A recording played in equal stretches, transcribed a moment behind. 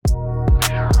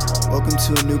Welcome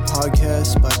to a new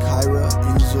podcast by Kyra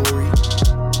and Zori.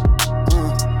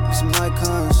 Some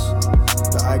icons,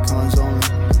 the icons only.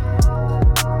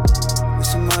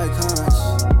 Some icons,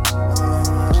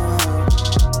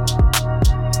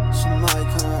 some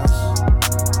icons,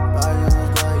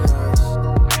 bygones.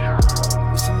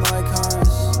 Some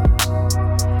icons,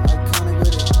 iconic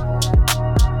with it.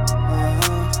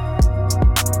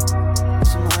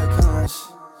 Some icons.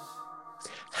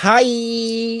 Hi,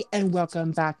 and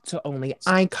welcome back to Only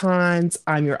Icons.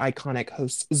 I'm your iconic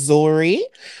host, Zori,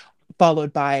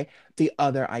 followed by the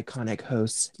other iconic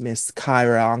host, Miss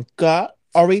Kyra Anka.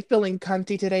 Are we feeling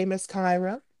cunty today, Miss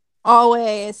Kyra?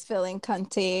 Always feeling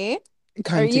cunty. Are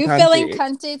Cunty, you feeling cunty.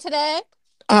 cunty today?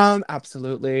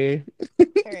 Absolutely.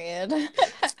 Period.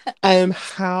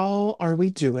 How are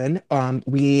we doing?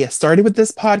 We started with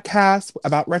this podcast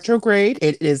about retrograde.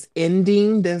 It is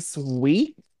ending this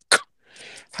week.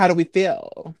 How do we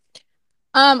feel?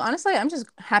 Honestly, I'm just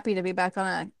happy to be back on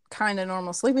a kind of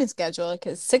normal sleeping schedule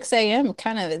because 6 a.m.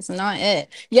 kind of is not it.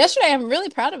 Yesterday, I'm really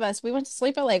proud of us. We went to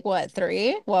sleep at like what,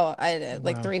 3? Well, I did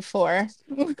like Wow. 3, 4.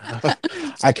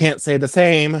 I can't say the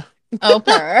same. Oh,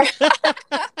 per.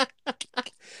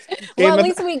 Game Well, at of-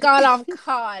 least we got off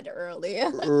COD early.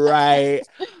 Right.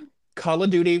 Call of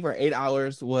Duty for 8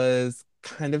 hours was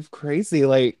kind of crazy.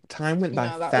 Like, time went by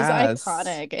No, that was fast.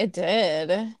 iconic. It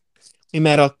did. We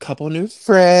met a couple new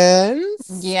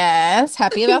friends. Yes,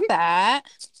 happy about that.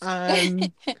 Um,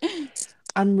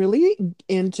 I'm really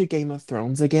into Game of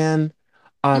Thrones again.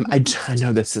 I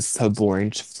know this is so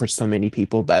boring for so many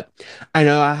people, but I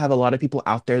know I have a lot of people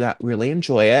out there that really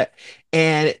enjoy it.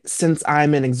 And since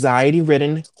I'm an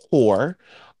anxiety-ridden whore,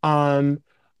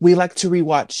 we like to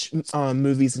rewatch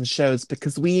movies and shows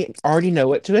because we already know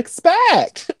what to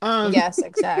expect. Yes,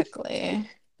 exactly.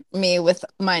 Me with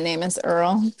My Name is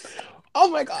Earl. Oh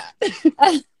my God.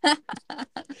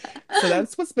 So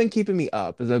that's what's been keeping me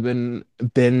up, is I've been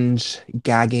binge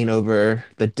gagging over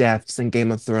the deaths in Game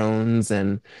of Thrones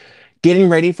and getting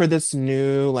ready for this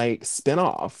new like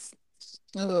spin-off.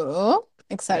 Ooh,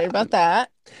 excited Yeah. about that.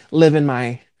 Living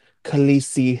my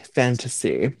Khaleesi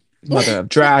fantasy, Mother of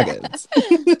Dragons.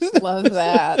 Love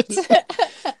that.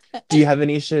 Do you have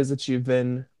any shows that you've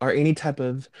been, or any type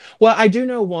of, well, I do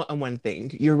know one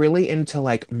thing. You're really into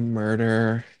like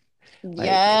murder, like,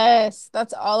 Yes,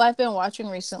 that's all I've been watching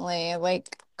recently,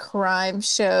 like crime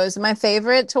shows. My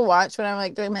favorite to watch when I'm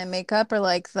like doing my makeup are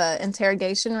like the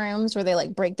interrogation rooms where they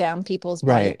like break down people's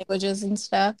body right. languages and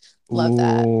stuff. Love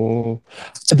that. Ooh.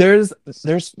 There's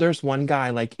one guy,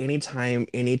 like anytime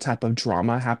any type of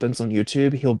drama happens on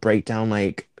YouTube, he'll break down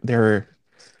like their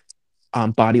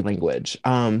body language.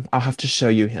 I'll have to show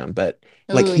you him, but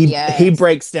like Ooh, he yes.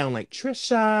 breaks down like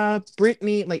Trisha,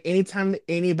 Brittany, like anytime that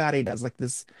anybody does like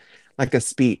this, like a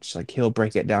speech, like he'll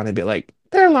break it down and be like,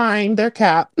 they're lying, they're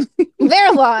cap.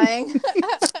 They're lying.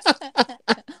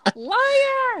 Liar.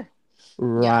 Yeah,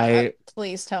 Right.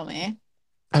 please tell me.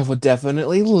 I will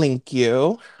definitely link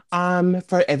you.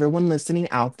 For everyone listening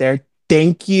out there,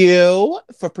 thank you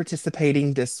for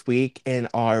participating this week in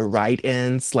our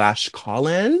write-in slash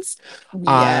call-ins. Um,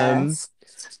 Yes.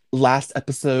 Last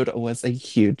episode was a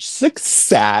huge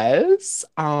success.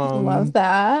 Love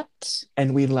that.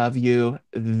 And we love you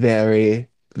very,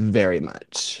 very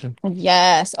much.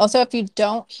 Yes. Also, if you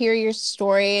don't hear your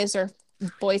stories or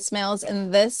voicemails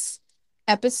in this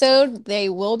episode, they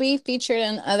will be featured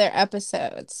in other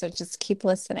episodes. So just keep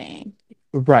listening.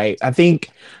 Right. I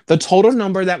think the total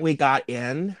number that we got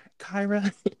in,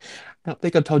 Kyra, I don't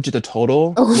think I told you the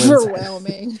total was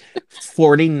Overwhelming.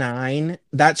 49.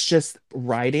 That's just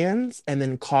write-ins, and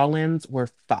then call-ins were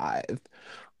 5.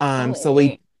 So we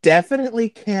Holy. definitely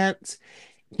can't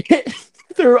get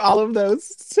through all of those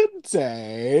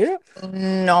today,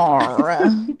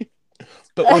 No.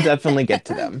 but we'll definitely get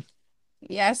to them.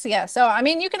 Yes, yes. So I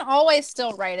mean you can always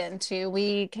still write into.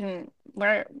 We can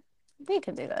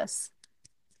do this.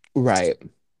 Right.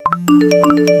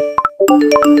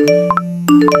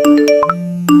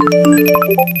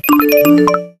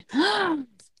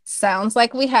 Sounds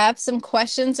like we have some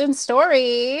questions and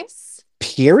stories.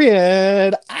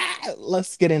 Period.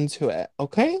 Let's get into it,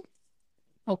 okay?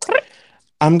 Okay.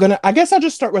 I guess I'll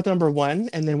just start with number 1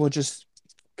 and then we'll just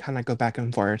kind of go back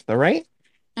and forth, all right?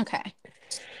 Okay.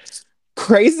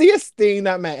 Craziest thing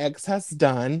that my ex has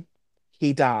done,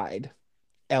 he died.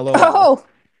 LOL. Oh.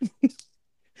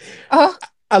 Oh.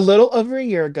 A little over a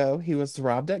year ago, he was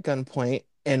robbed at gunpoint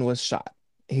and was shot.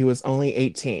 He was only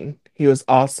 18. He was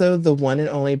also the one and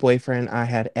only boyfriend I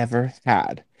had ever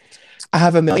had. I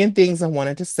have a million things I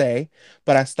wanted to say,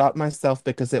 but I stopped myself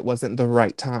because it wasn't the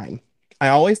right time. I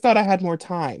always thought I had more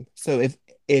time. So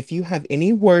if you have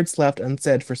any words left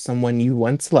unsaid for someone you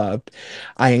once loved,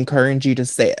 I encourage you to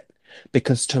say it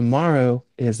because tomorrow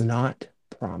is not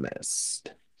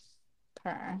promised.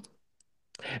 Per.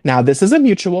 Now, this is a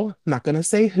mutual. I'm not going to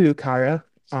say who, Kara,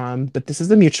 but this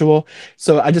is a mutual.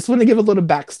 So I just want to give a little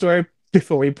backstory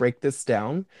before we break this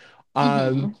down.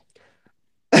 Um,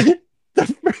 Hmm.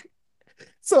 the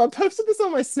So I posted this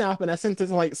on my Snap and I sent it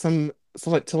to like some so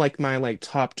like to like my like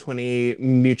top 20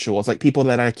 mutuals, like people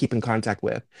that I keep in contact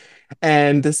with.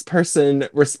 And this person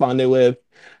responded with,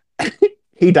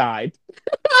 he died.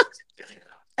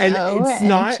 And it's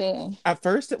not, OMG. at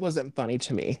first it wasn't funny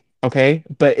to me, okay?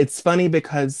 But it's funny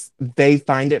because they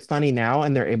find it funny now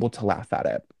and they're able to laugh at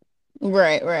it.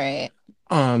 Right, right.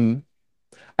 Um,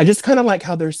 I just kind of like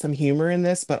how there's some humor in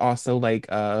this, but also like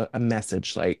a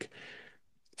message like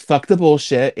fuck the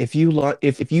bullshit. If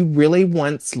you really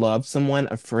once loved someone,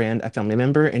 a friend, a family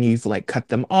member, and you've like cut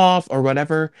them off or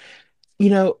whatever, you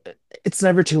know, it's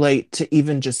never too late to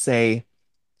even just say,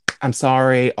 I'm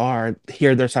sorry, or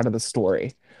hear their side of the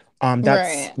story. That's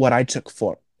Right. what I took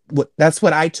for that's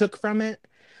what I took from it.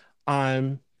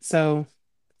 So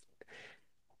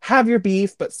have your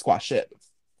beef, but squash it.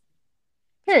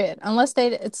 Period. Unless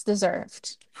it's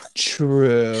deserved.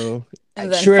 True.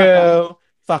 And then fuck them. True.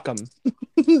 Fuck them.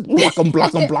 Block them,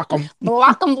 block them, block them.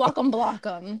 Block them, block them, block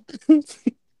them.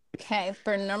 Okay,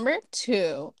 for number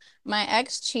two, my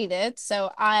ex cheated.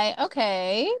 So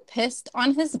pissed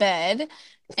on his bed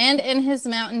and in his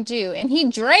Mountain Dew. And he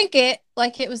drank it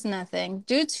like it was nothing.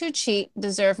 Dudes who cheat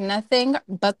deserve nothing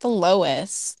but the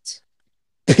lowest.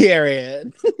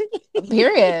 Period.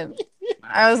 Period.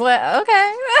 I was like,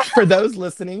 okay. For those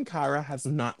listening, Kara has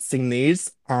not seen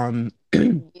these.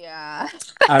 Yeah.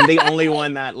 I'm the only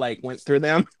one that like went through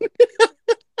them.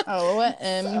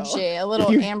 OMG. So A if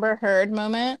little you Amber Heard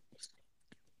moment.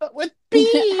 but with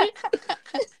B,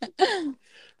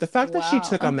 the fact that she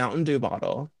took a Wow. Mountain Dew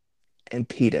bottle and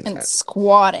peed in And it,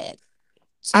 squatted.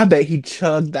 I bet he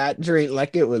chugged that drink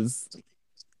like it was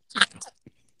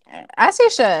As you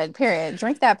should, period.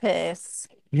 Drink that piss.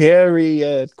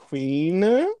 Harriet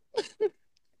Queen.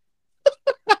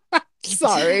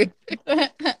 Sorry, I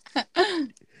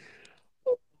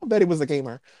bet he was a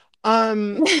gamer.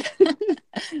 Um,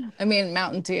 I mean,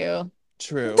 Mountain Dew.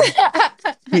 true.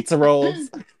 Pizza rolls.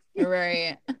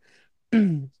 Right.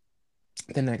 The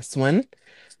next one.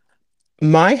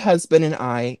 My husband and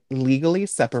I legally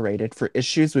separated for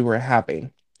issues we were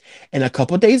having. And a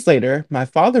couple days later, my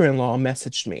father-in-law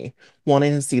messaged me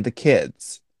wanting to see the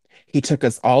kids. He took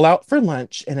us all out for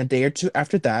lunch, and a day or two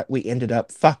after that, we ended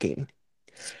up fucking.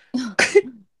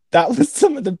 That was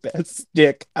some of the best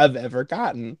dick I've ever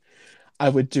gotten. I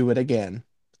would do it again.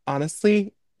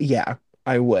 Honestly, yeah,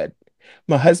 I would.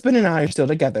 My husband and I are still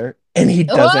together, and he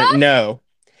doesn't What? know.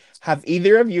 Have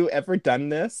either of you ever done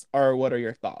this, or what are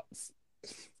your thoughts?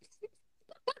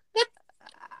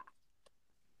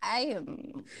 I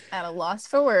am at a loss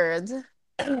for words.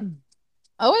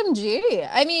 OMG.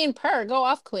 I mean, go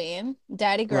off, Queen.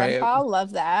 Daddy, Right. Grandpa,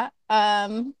 love that.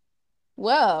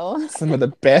 Whoa. Some of the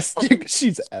best dick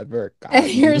she's ever And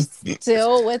you're gotten.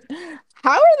 still with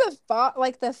how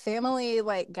are the family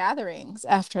like gatherings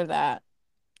after that?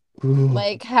 Ooh,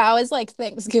 Like, how is like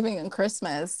Thanksgiving and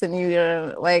Christmas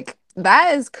and like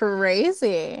that is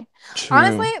crazy.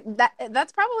 Honestly, true.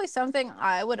 that's probably something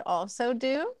I would also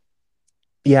do.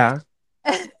 Yeah.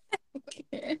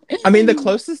 I mean, the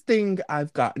closest thing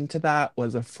I've gotten to that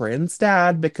was a friend's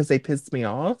dad because they pissed me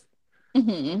off,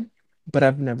 Hmm. but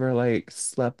I've never like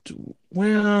slept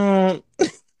well,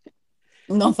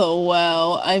 Nothing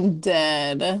well. I'm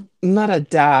dead. not a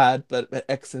dad, but an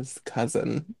ex's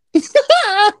cousin. So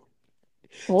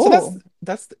Oh,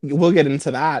 that's we'll get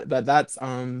into that, but that's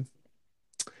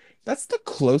the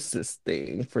closest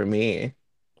thing for me.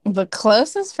 the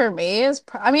closest for me is,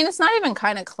 I mean, it's not even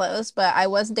kind of close, but I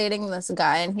was dating this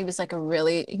guy and he was like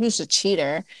he was a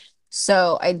cheater.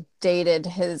 So I dated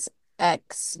his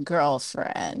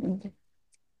ex-girlfriend.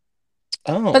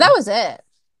 But that Oh, was it.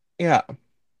 yeah,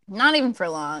 Not even for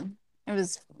long. We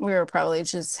were probably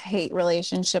just hate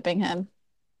relationshiping him.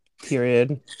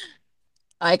 period.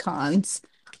 Icons.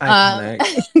 Um,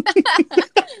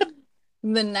 Iconic.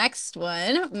 the next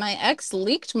one, my ex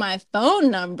leaked my phone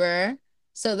number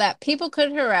so that people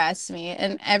could harass me.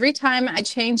 And every time I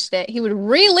changed it, he would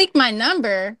re-leak my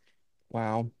number.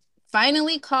 Wow.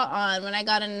 Finally caught on when I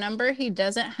got a number he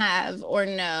doesn't have or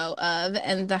know of,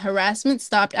 and the harassment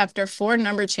stopped after 4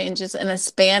 number changes in a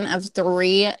span of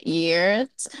 3 years.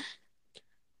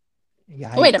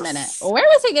 Wait a minute. Yikes. Where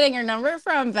was he getting your number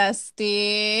from,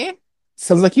 bestie?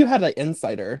 Sounds like you had an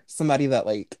insider, somebody that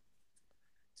like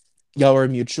y'all were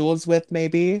mutuals with,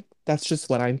 maybe. That's just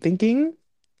what I'm thinking.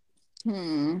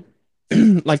 Hmm.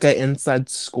 Like an inside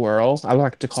squirrel. I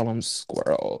like to call them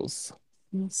squirrels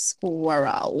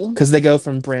Squirrel. because they go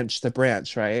from branch to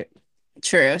branch, right?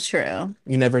 True, true.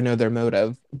 You never know their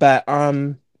motive. But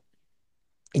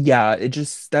yeah, it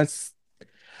just that's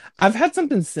I've had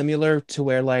something similar to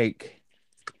where like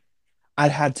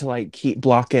I'd had to like keep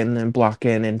blocking and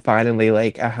blocking and finally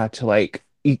like I had to like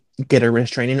get a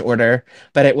restraining order,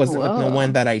 but it wasn't with no one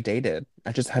Whoa. that I dated.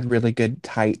 I just had really good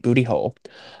tight booty hole.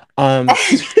 Um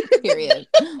Period.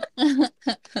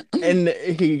 and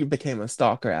he became a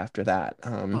stalker after that. So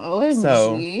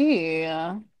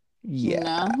OMG.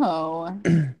 yeah, No.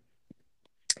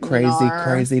 crazy, Nar.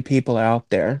 crazy people out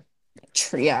there.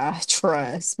 Yeah,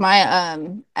 trust. My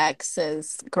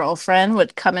ex's girlfriend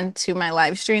would come into my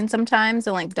live stream sometimes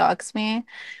and like dox me.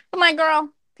 But my girl,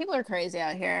 people are crazy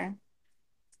out here.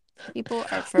 People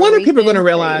are When are people going to freaking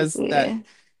realize that crazy.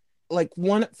 like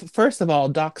one first of all,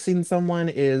 doxing someone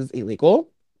is illegal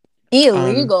um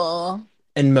Illegal.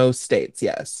 in most states,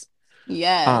 yes.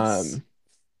 Yes. Um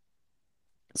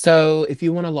so if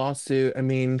you want a lawsuit, I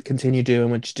mean, continue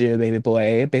doing what you do, baby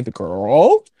boy, baby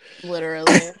girl.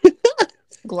 Literally.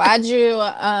 Glad you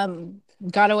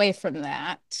got away from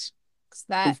that. 'Cause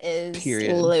that is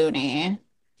Period. loony.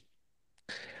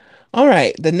 All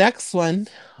right, the next one.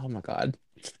 Oh my God.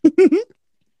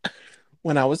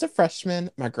 When I was a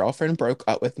freshman, my girlfriend broke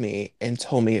up with me and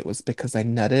told me it was because I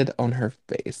nutted on her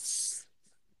face.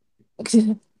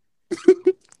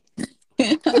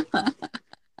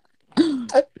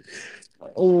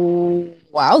 Oh,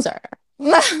 wowzer.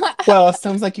 Well, it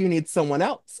sounds like you need someone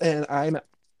else, and I'm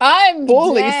I'm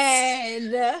fully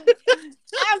dead.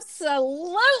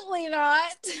 Absolutely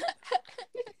not.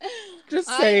 just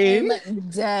I saying am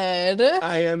dead.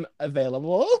 I am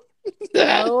available.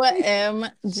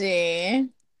 OMG.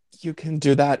 You can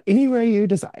do that anywhere you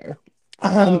desire.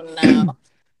 Oh Um, no.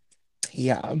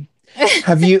 yeah.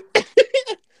 Have you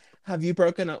have you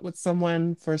broken up with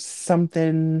someone for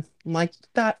something like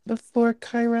that before,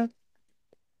 Kyra?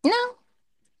 No.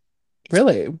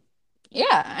 Really?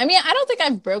 Yeah. I mean, I don't think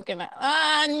I've broken it.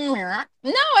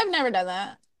 No, I've never done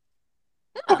that.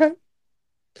 No. Okay.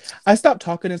 I stopped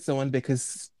talking to someone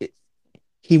because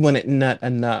he wouldn't nut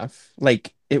enough.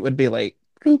 Like it would be like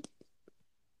bloop.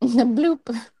 Bloop.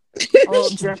 A little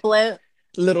driplet.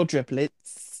 Little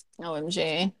driplets.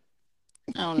 OMG.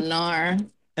 Oh no.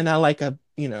 And I like a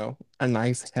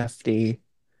nice hefty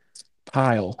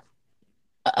pile.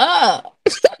 Oh,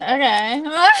 okay.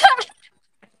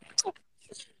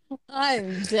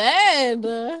 I'm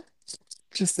dead.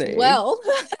 Just saying. Well,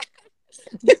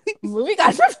 moving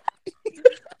on from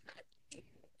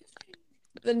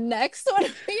the next one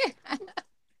we have.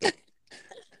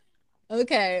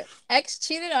 Okay. Ex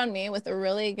cheated on me with a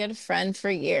really good friend for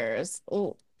years.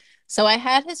 Ooh. So I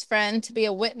had his friend to be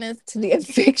a witness to the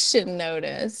eviction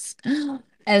notice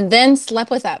and then slept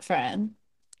with that friend.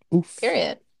 Oof.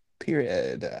 Period.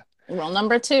 Period. Rule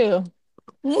number two.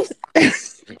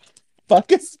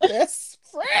 Fuck is this?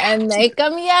 And make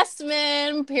them yes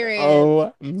men. Period.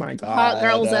 Oh my Hot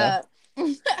girls God. up.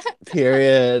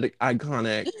 Period.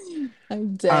 Iconic.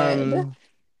 I'm dead. Um,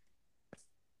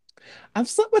 I've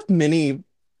slept with many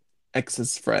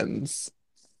exes' friends.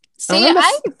 I don't See, know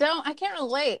this. I can't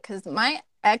relate because my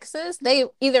exes, they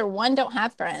either one don't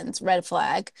have friends, red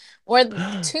flag, or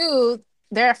two,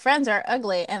 their friends are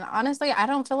ugly. And honestly, I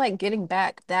don't feel like getting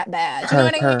back that bad. You know Per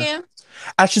what I per. mean?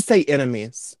 I should say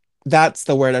enemies. That's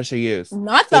the word I should use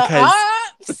Not the because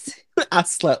ops. I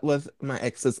slept with my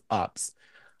ex's ops.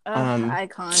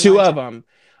 Icon, Two my of job. them.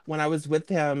 When I was with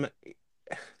him,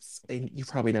 and you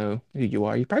probably know who you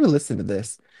are. You probably listen to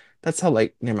this. That's how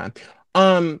like never mind.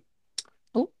 Um,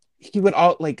 Oh, he would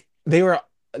all like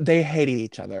they hated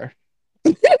each other.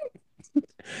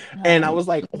 And I was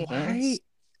like, why, geez.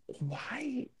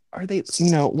 why are they,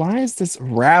 why is this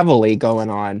ravelry going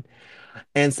on?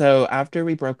 And so after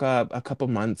we broke up a couple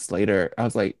months later, I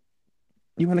was like,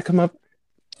 you want to come up?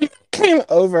 Came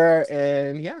over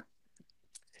and yeah,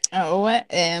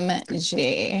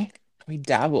 OMG. we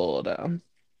dabbled.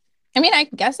 I mean, I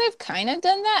guess I've kind of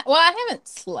done that. Well, I haven't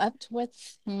slept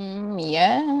with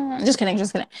yeah. Just kidding,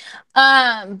 just kidding.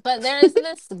 But there is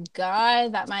this guy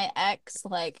that my ex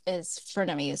like is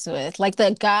frenemies with. Like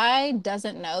the guy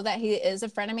doesn't know that he is a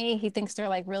frenemy. He thinks they're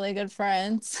like really good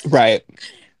friends. Right.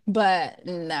 But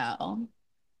no.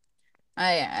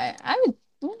 I would,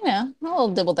 a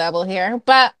little dibble dabble here,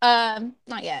 but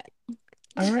not yet.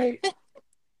 All right.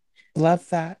 Love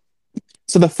that.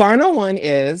 So the final one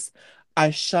is I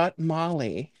shot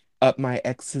Molly up my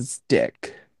ex's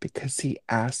dick because he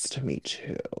asked me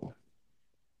to.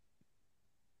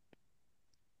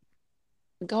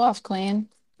 Go off, queen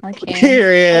or king.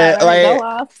 Period. Whatever. Go Like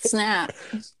off. Snap.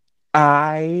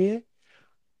 I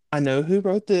I know who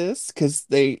wrote this because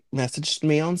they messaged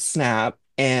me on Snap,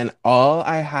 and all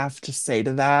I have to say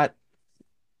to that,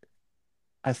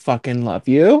 I fucking love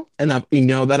you, and you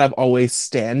know that I've always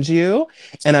stand you.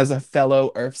 And as a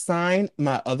fellow Earth sign,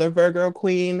 my other Virgo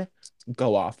queen,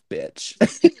 go off, bitch.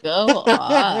 Go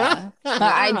off. But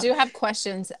I do have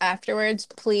questions afterwards.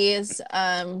 Please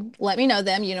let me know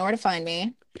them. You know where to find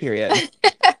me. Period.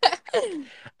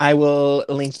 I will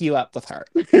link you up with her.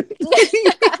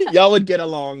 Y'all would get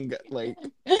along like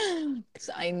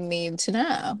So I need to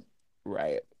know.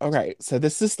 right. Okay, so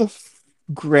this is the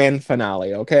grand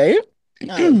finale, okay?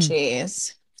 Oh,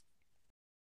 jeez.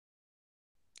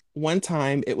 One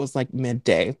time it was like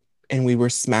midday and we were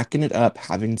smacking it up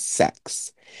having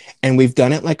sex. And we've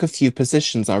done it like a few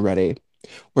positions already.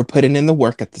 We're putting in the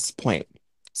work at this point.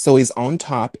 So he's on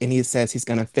top and he says he's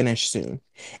gonna finish soon.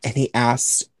 And he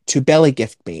asks to belly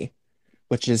gift me,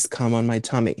 which is come on my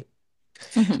tummy.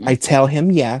 I Mhm. tell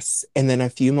him yes, and then a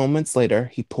few moments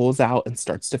later, he pulls out and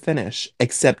starts to finish,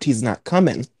 except he's not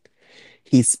coming.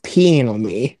 He's peeing on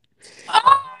me.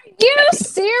 Are you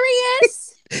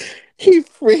serious? He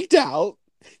freaked out,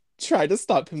 tried to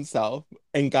stop himself,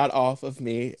 and got off of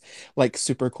me like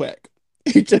super quick.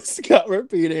 He just kept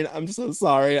repeating, I'm so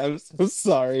sorry, I'm so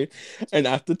sorry. And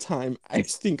at the time, I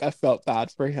think I felt bad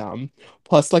for him,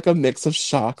 plus like a mix of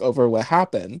shock over what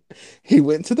happened. He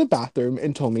went to the bathroom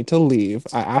and told me to leave.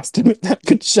 I asked him if I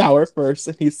could shower first,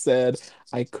 and he said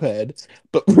I could,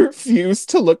 but refused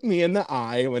to look me in the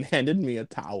eye when handed me a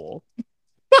towel.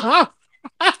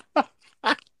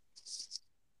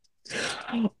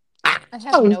 I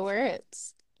have no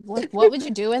words. What would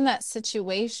you do in that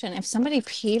situation? If somebody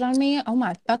peed on me, oh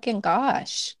my fucking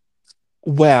gosh.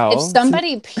 If Well,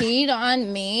 somebody peed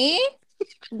on me,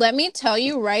 let me tell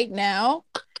you right now,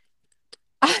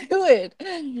 I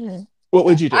would what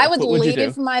would you I do? would What would you do?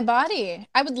 leave my body.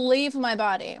 I would leave my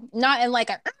body. Not in like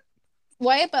a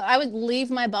way, but I would leave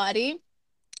my body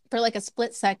for like a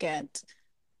split second.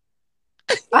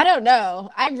 I don't know.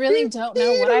 I really don't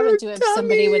know what I would Peter, do if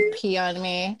somebody would tummy. pee on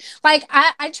me. Like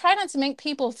I try not to make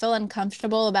people feel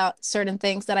uncomfortable about certain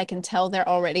things that I can tell they're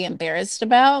already embarrassed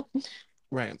about.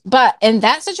 Right. But in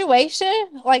that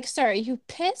situation, like, sir, you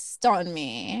pissed on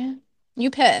me. You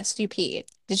pissed, you peed.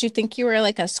 Did you think you were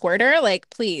like a squirter? Like,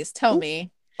 please tell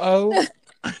me. Oh,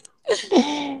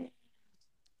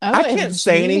 I can't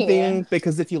say OMG. anything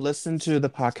because if you listen to the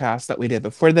podcast that we did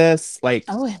before this, like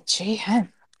OMG.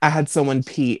 I had someone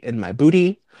pee in my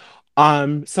booty.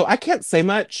 So I can't say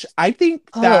much.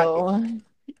 Oh,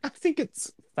 I think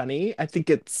it's funny. I think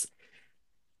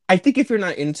if you're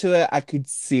not into it, I could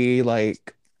see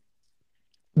like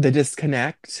the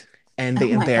disconnect and oh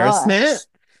the my embarrassment. gosh.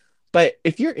 But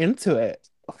if you're into it,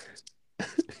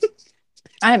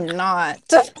 I'm not.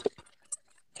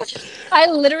 I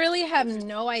literally have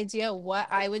no idea what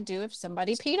I would do if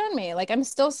somebody peed on me. Like, I'm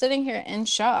still sitting here in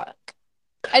shock.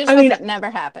 I just I hope mean, it never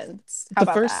happens. How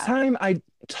the about first that? time I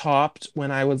topped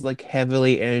when I was like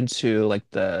heavily into like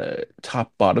the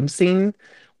top bottom scene,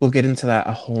 we'll get into that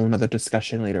a whole nother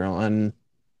discussion later on,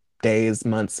 days,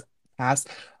 months past.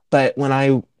 But when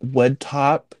I would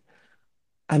top,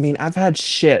 I mean, I've had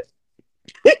shit.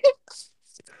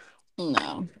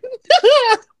 No.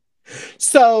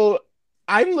 So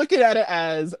I'm looking at it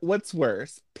as what's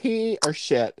worse, pee or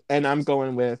shit? And I'm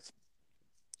going with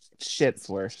shit's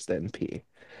worse than pee.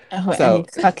 OM So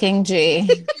fucking G.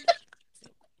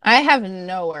 I have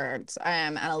no words. I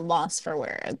am at a loss for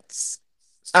words.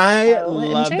 I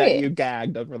love that OMG. you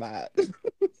gagged over that.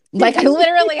 Like, I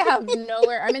literally have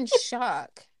nowhere. I'm in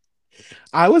shock.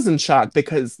 I was in shock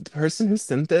because the person who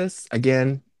sent this,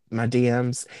 again, my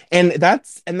DMs, and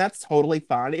that's totally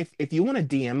fine. If you want to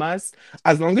DM us,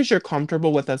 as long as you're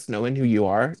comfortable with us knowing who you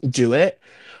are, do it.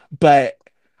 But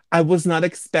I was not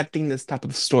expecting this type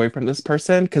of story from this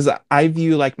person because I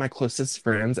view like my closest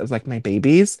friends as like my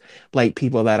babies, like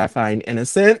people that I find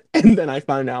innocent, and then I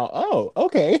find out, oh,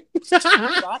 okay. You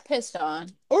got pissed on.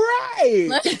 Right.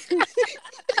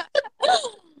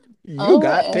 You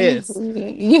got Oh, pissed.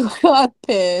 you got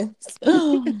pissed.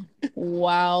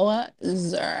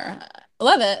 Wowzer.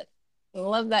 Love it.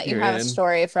 Love that you have a Period.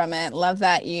 story from it. Love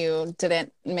that you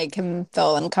didn't make him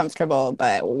feel uncomfortable,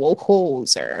 but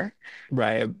wowzer.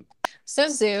 Right. So,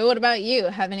 Zoo, what about you?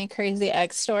 Have any crazy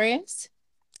ex stories?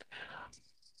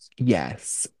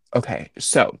 Yes. Okay.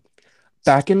 So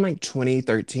back in like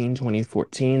 2013,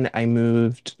 2014, I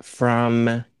moved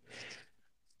from,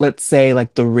 let's say,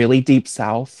 like the really deep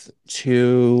South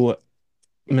to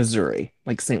Missouri,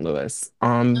 like St. Louis,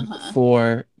 Uh-huh.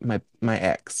 for my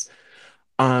ex.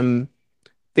 Um,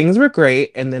 things were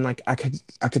great, and then like I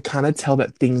could kind of tell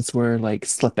that things were like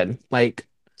slipping. Like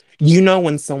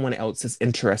when someone else is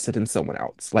interested in someone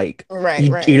else. Like Right,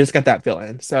 you right. just get that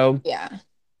feeling. So Yeah.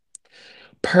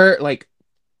 per like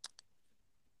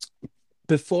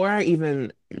before I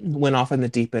even went off in the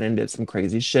deep end and did some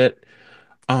crazy shit,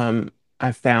 um,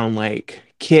 I found like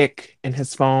Kik in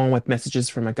his phone with messages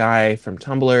from a guy from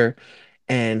Tumblr,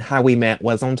 and how we met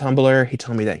was on Tumblr. He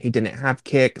told me that he didn't have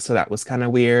Kik, so that was kind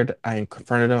of weird. I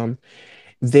confronted him.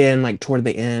 Then, like toward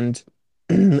the end,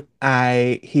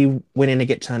 I he went in to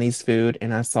get Chinese food,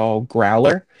 and I saw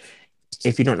Growler.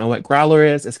 If you don't know what Growler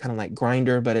is, it's kind of like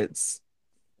Grinder, but it's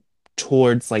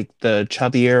towards like the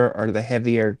chubbier or the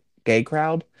heavier gay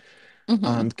crowd.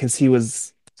 Hmm. Because he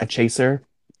was a chaser.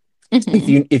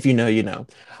 If Hmm. you know, you know.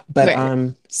 But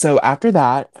Right. so after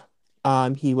that,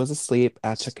 he was asleep.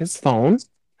 I took his phone.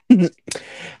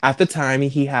 At the time,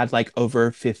 he had like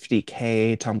over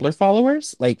 50K Tumblr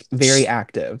followers, like very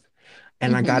active.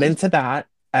 And I got Hmm. into that,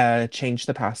 changed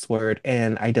the password,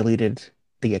 and I deleted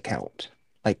the account,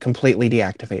 like completely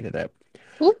deactivated it.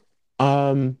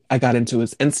 I got into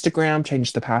his Instagram,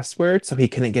 changed the password so he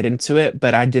couldn't get into it,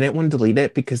 but I didn't want to delete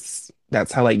it because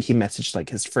that's how like he messaged like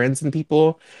his friends and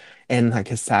people, and like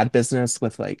his side business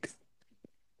with like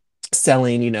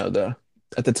selling, the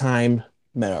at the time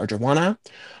marijuana.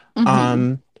 Hmm.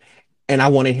 Um, and I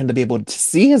wanted him to be able to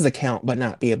see his account but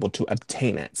not be able to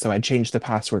obtain it. So I changed the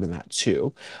password in that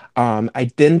too.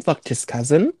 I then fucked his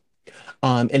cousin.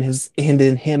 And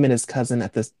then him and his cousin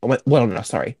at this, well, no,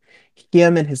 sorry.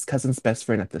 Him and his cousin's best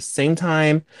friend at the same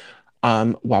time,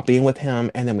 while being with him,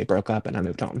 and then we broke up and I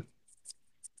moved on.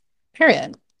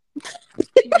 Period.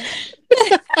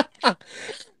 I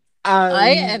Um,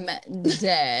 am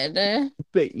dead.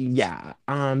 but yeah,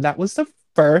 that was the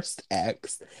first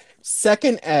ex.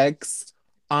 Second ex,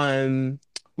 um,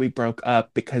 we broke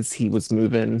up because he was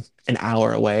moving an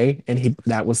hour away and he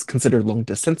that was considered long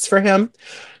distance for him.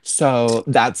 So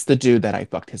that's the dude that I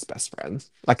fucked his best friend.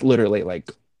 Like literally,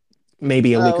 like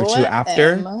maybe a week or two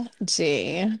after,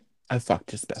 OMG. I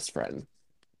fucked his best friend.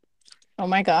 Oh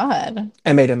my God.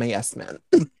 I made him a yes man.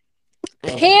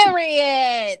 Period.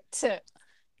 Period.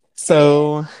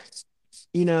 So,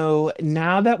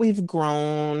 now that we've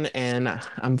grown and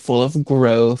I'm full of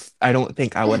growth, I don't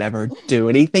think I would ever do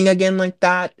anything again like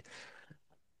that.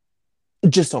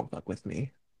 Just don't fuck with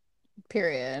me.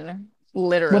 Period. What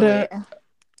Literally. a,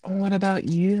 what about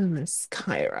you, Miss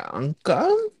Kyra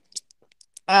Uncle?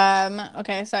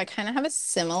 Okay, so I kind of have a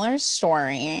similar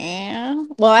story.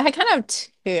 Well, I kind of have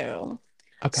two.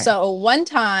 Okay. So one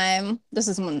time, this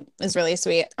is one is really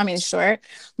sweet. I mean, short,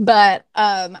 but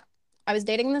I was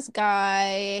dating this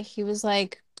guy. He was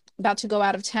like about to go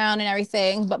out of town and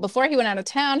everything, but before he went out of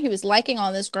town, he was liking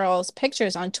all this girl's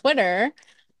pictures on Twitter.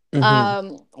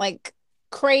 Hmm. Like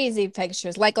crazy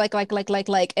pictures,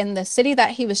 like in the city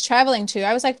that he was traveling to.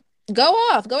 I was like, go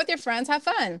off, go with your friends, have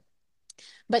fun.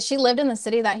 But she lived in the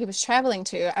city that he was traveling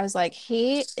to. I was like,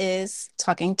 he is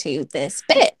talking to this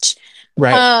bitch.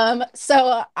 Right.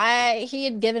 So he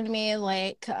had given me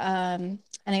like an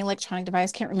electronic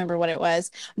device, can't remember what it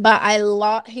was,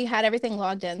 but he had everything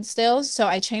logged in still. So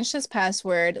I changed his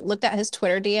password, looked at his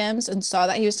Twitter DMs and saw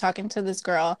that he was talking to this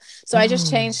girl. So I just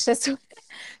changed his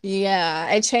yeah,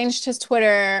 I changed his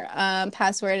Twitter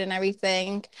password and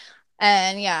everything.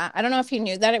 And yeah, I don't know if he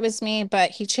knew that it was me,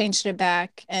 but he changed it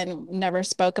back and never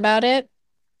spoke about it.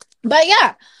 But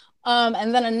yeah.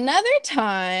 And then another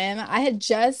time I had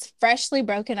just freshly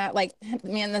broken up, like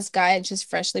me and this guy had just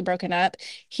freshly broken up.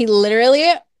 He literally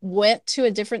went to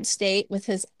a different state with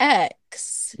his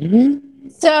ex.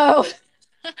 Mhm. So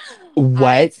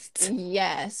What?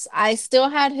 yes, I still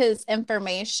had his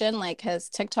information, like his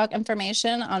TikTok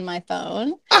information on my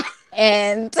phone.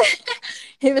 And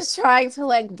he was trying to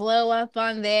like blow up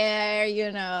on there,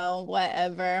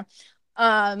 whatever.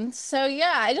 So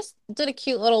yeah, I just did a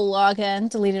cute little login,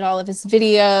 deleted all of his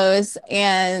videos,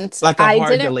 and Like a I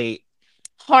hard didn't delete.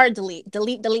 hard delete,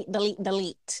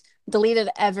 deleted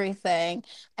everything.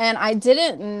 And I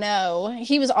didn't know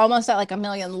he was almost at like a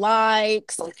million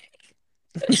likes.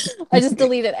 I just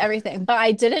deleted everything, but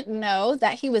I didn't know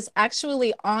that he was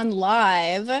actually on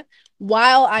live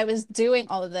while I was doing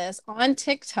all of this on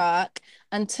TikTok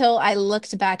until I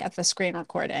looked back at the screen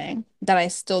recording that I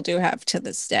still do have to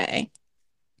this day.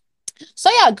 So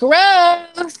yeah,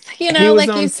 growth, He was like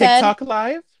you on said. TikTok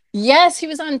live? Yes, he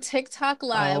was on TikTok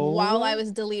live while I Oh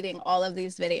was deleting all of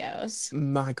these videos.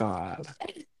 my God.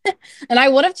 And I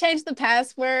would have changed the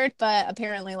password, but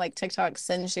apparently like TikTok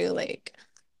sends you like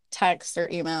text or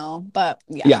email. But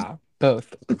yeah. Yeah,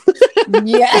 both.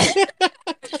 Yeah.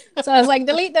 So I was like,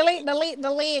 delete, delete, delete,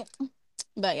 delete.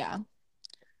 But yeah.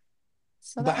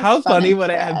 So But that was how fun funny and would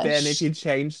it have been if fresh. you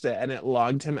changed it and it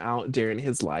logged him out during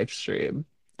his live stream?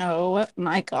 Oh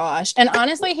my gosh. And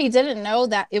honestly, he didn't know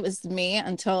that it was me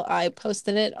until I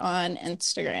posted it on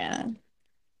Instagram.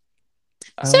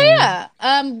 So Oh, yeah,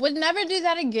 would never do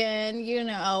that again,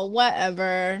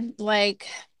 whatever. Like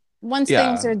once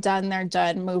things yeah. are done, they're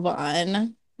done. Move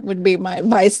on, would be my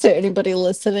advice to anybody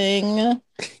listening.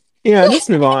 Yeah, just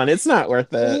move on. It's not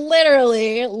worth it.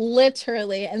 Literally,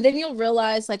 literally. And then you'll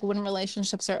realize like when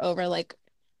relationships are over, like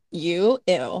ew,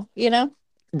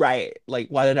 Right. Like,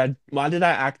 why did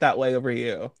I act that way over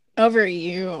you? over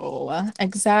you.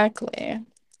 Exactly.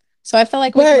 So I feel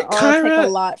like we can But all take a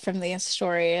Kyra, lot from these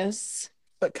stories.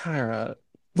 but Kyra,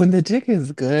 when the dick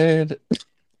is good,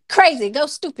 Crazy, go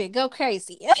stupid, go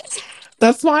crazy.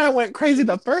 that's why I went crazy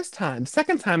the first time.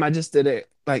 Second time, I just did it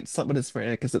like slept with his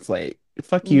friend because it's like,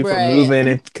 fuck you for Right. moving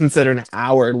and considering an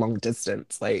hour long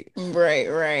distance. Like, Right,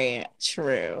 right.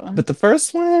 True. but the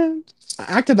first one, I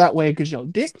acted that way because your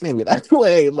dick made me that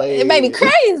way. It made me Like,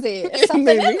 crazy. It's it something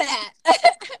made in me that.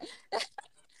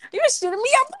 You were shooting me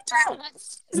up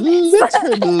with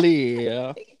literally.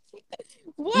 You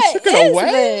What took it is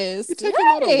away? this? You taking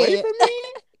that away Right. from me?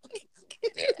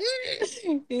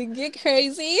 You get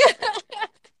crazy.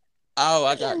 Oh,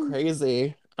 I got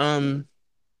crazy.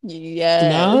 Yes.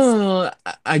 No,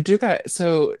 I do got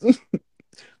so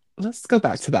let's go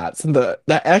back to that. So the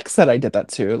ex that I did that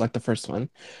to, like the first one,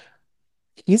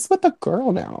 he's with a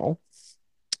girl now.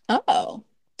 Oh.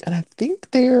 And I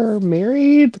think they're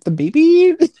married with a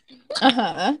baby.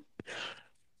 Uh-huh.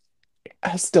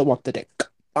 I still want the dick.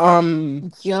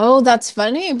 Um, Yo, that's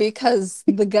funny because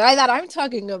the guy that I'm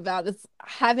talking about is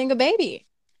having a baby.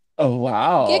 oh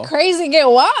Get wow. crazy, get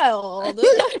wild.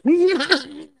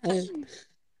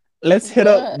 Let's hit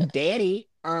up What? daddy.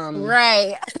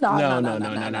 Right. No, no, No, no,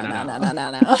 no, no, no, no, no, no, no, no, no, no, no.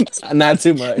 no, no, no. Not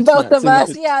too much. Both Not of too us.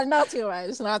 much. Yeah, not too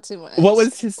much. Not too What much.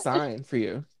 was his sign for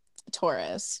you?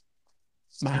 Taurus.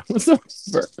 Mine was a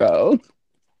Virgo.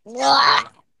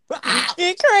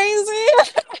 You crazy?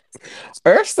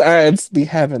 Earth signs be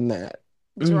having that.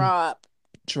 Mm, Drop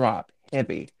drop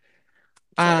heavy.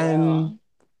 for Um, real.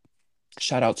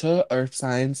 shout out to Earth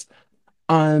signs.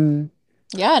 Um,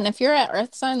 Yeah, and if you're at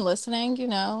Earth sign listening,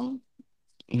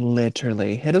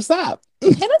 literally hit us up.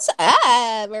 hit us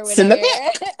up or Send the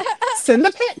whatever. pic. Send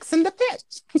the pic. Send the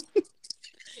pic.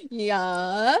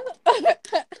 Yeah.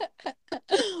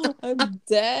 I'm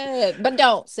dead. But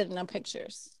don't send no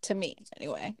pictures to me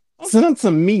anyway. Send them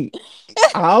to me.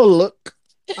 I'll look.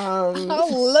 Um,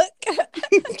 Oh, look.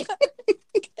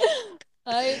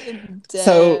 I am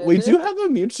so we do dead. have a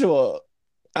mutual.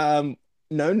 Um,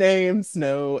 no names,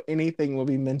 no anything will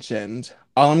be mentioned.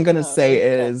 All I'm gonna say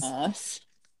Oh, is goodness.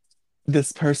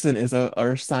 this person is a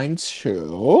Earth sign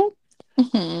too.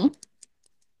 Hmm.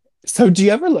 So do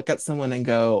you ever look at someone and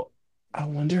go, I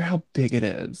wonder how big it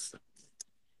is?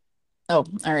 Oh,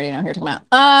 I already know who you're talking about.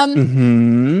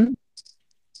 Mm-hmm.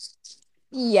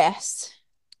 Yes.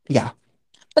 Yeah.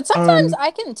 But sometimes Um,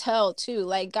 I can tell too,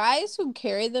 like guys who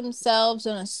carry themselves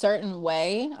in a certain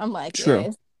way, I'm like, yeah,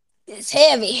 true. it's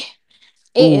heavy.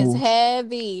 It is Ooh,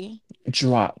 heavy.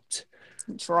 dropped.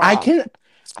 I Drop. can,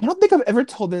 I don't think I've ever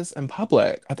told this in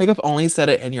public. I think I've only said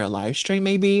it in your live stream,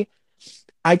 maybe.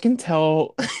 I can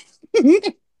tell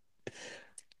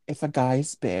if a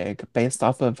guy's big based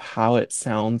off of how it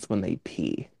sounds when they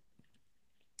pee.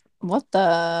 What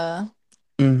the?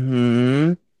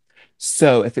 Mm-hmm.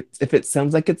 So if it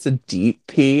sounds like it's a deep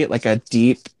pee, like a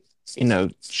deep,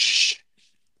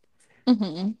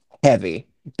 Hmm. heavy,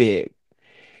 big.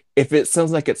 If it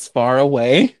sounds like it's far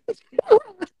away,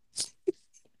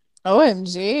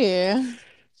 OMG.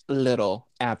 little,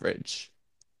 average.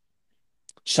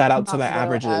 Shout out to Not my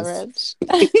little averages.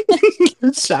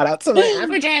 average. Shout out to my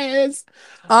averages.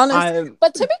 Honest, I'm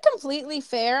but to be completely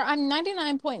fair, I'm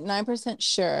 99.9%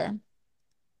 sure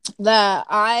that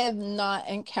I have not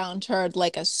encountered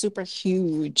like a super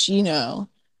huge.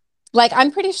 Like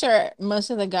I'm pretty sure most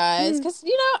of the guys, because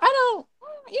I don't,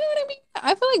 you know what I mean?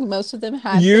 I feel like most of them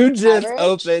have been you just average.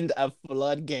 opened a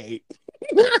floodgate.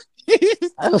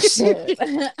 Oh shit.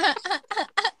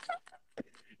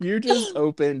 You just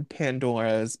opened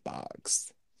Pandora's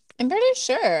box. I'm pretty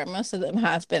sure most of them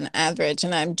have been average,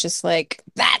 and I'm just like,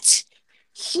 that's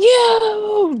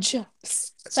huge.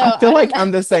 So I feel I don't like know.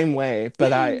 I'm the same way,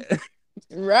 but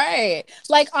Right.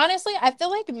 Like honestly, I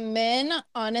feel like men,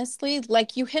 honestly,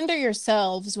 like you hinder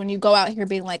yourselves when you go out here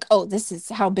being like, oh, this is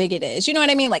how big it is. You know what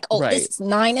I mean? Like, oh, this right. is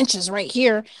 9 inches right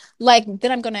here. Like,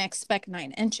 then I'm gonna expect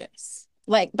 9 inches.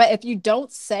 Like, but if you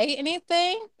don't say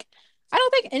anything, I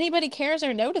don't think anybody cares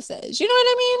or notices. You know what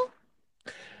I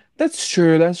That's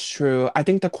true. That's true. I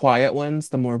think the quiet ones,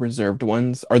 the more reserved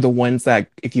ones, are the ones that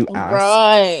if you ask,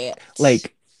 Right.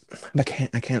 like, I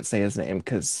can't say his name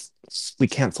because we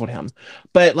canceled him.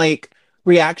 But like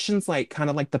reactions, like kind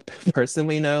of like the person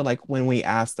we know, like when we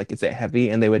asked, like, is it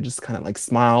heavy? And they would just kind of like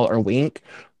smile or wink.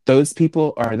 Those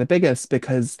people are the biggest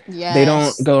because they don't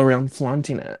Yes. go around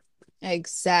flaunting it.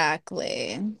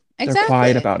 Exactly. They're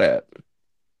quiet Exactly. about it.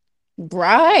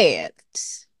 Right.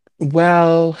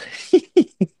 Well,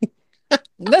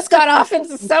 This got off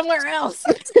into somewhere else.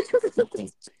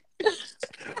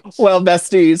 well,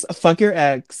 besties, fuck your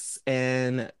ex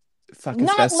and fuck his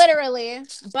Not best. literally,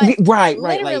 but Right.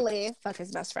 Like, literally fuck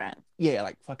his best friend. yeah,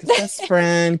 like fuck his best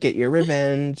friend, get your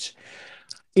revenge.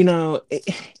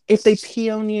 If they pee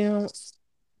on you,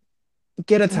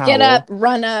 get a Get up, towel.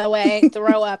 run away,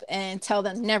 throw up, and tell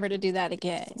them never to do that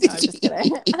again. No, I'm just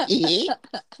kidding.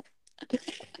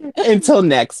 Until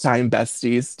next time,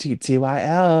 besties.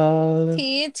 TTYL.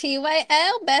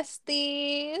 TTYL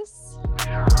besties.